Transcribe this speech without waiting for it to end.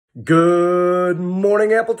Good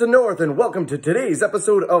morning, Appleton North, and welcome to today's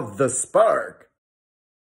episode of The Spark.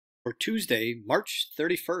 For Tuesday, March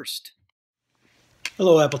 31st.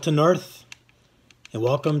 Hello, Appleton North, and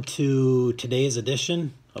welcome to today's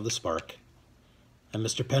edition of The Spark. I'm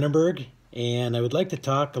Mr. Penneberg, and I would like to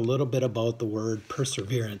talk a little bit about the word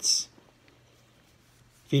perseverance.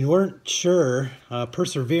 If you weren't sure,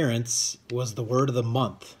 perseverance was the word of the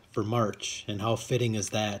month for March, and how fitting is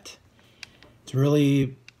that? It's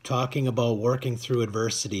really talking about working through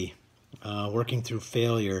adversity, working through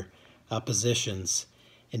failure, oppositions,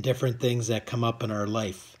 and different things that come up in our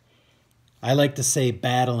life. I like to say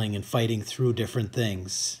battling and fighting through different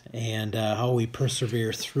things, and how we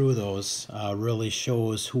persevere through those really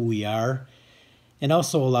shows who we are, and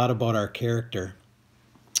also a lot about our character.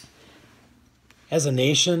 As a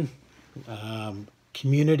nation,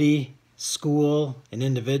 community, school, and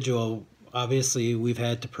individual, obviously, we've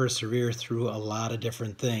had to persevere through a lot of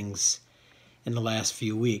different things in the last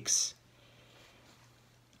few weeks.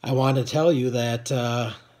 I want to tell you that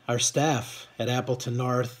our staff at Appleton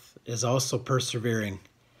North is also persevering.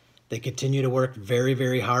 They continue to work very,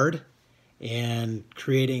 very hard and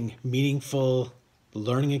creating meaningful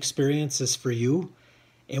learning experiences for you,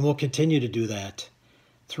 and will continue to do that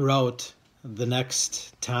throughout the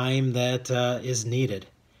next time that is needed.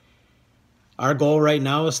 Our goal right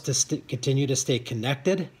now is to continue to stay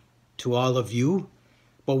connected to all of you,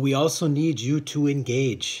 but we also need you to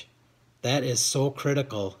engage. That is so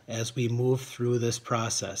critical as we move through this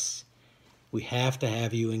process. We have to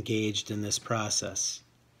have you engaged in this process.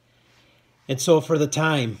 And so for the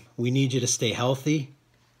time, we need you to stay healthy,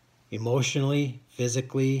 emotionally,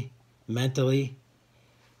 physically, mentally.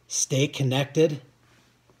 Stay connected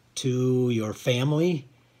to your family,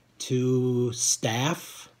 to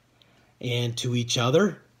staff, and to each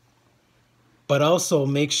other, but also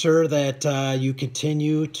make sure that you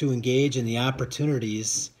continue to engage in the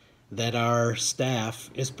opportunities that our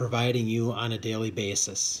staff is providing you on a daily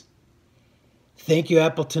basis. Thank you,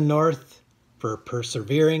 Appleton North, for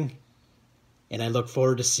persevering, and I look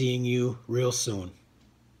forward to seeing you real soon.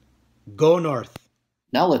 Go North!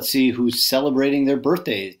 Now let's see who's celebrating their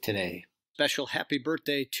birthday today. Special happy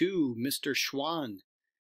birthday to Mr. Schwan,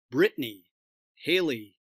 Brittany,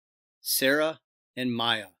 Haley, Sarah, and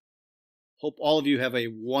Maya. Hope all of you have a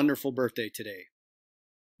wonderful birthday today.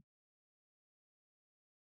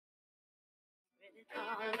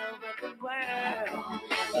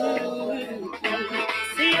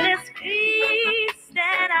 See this peace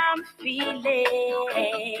that I'm feeling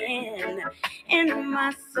in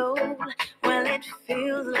my soul. Well, it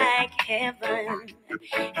feels like heaven,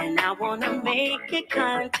 and I wanna make it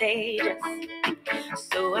contagious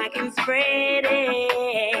so I can spread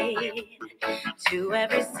it to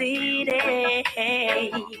every city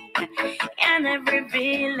and every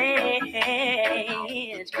village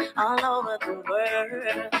all over the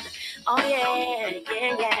world. Oh yeah,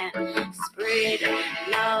 yeah, yeah. Spread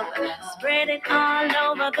love, spread it all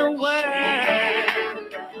over the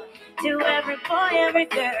world. To every boy, every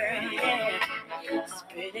girl, yeah.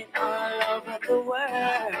 Spread it all over the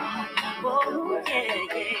world. Oh yeah,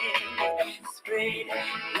 yeah. Spread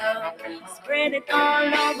love, spread it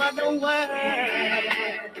all over the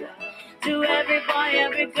world. To every boy,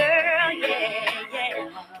 every girl, yeah, yeah.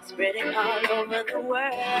 Spread it all over the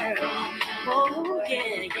world. Oh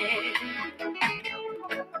yeah, yeah.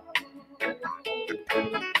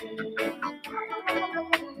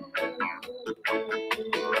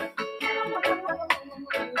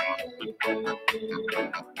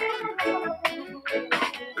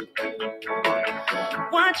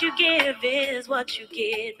 What you give is what you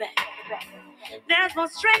get back. There's more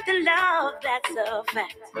strength in love, that's a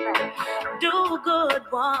fact. Do good,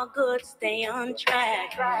 walk good, stay on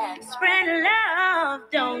track. Spread love,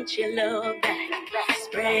 don't you look back.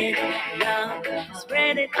 Spread love,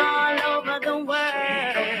 spread it all over the world.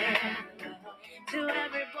 To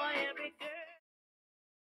every boy, every girl.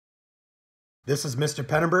 This is Mr.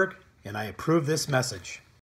 Penneberg, and I approve this message.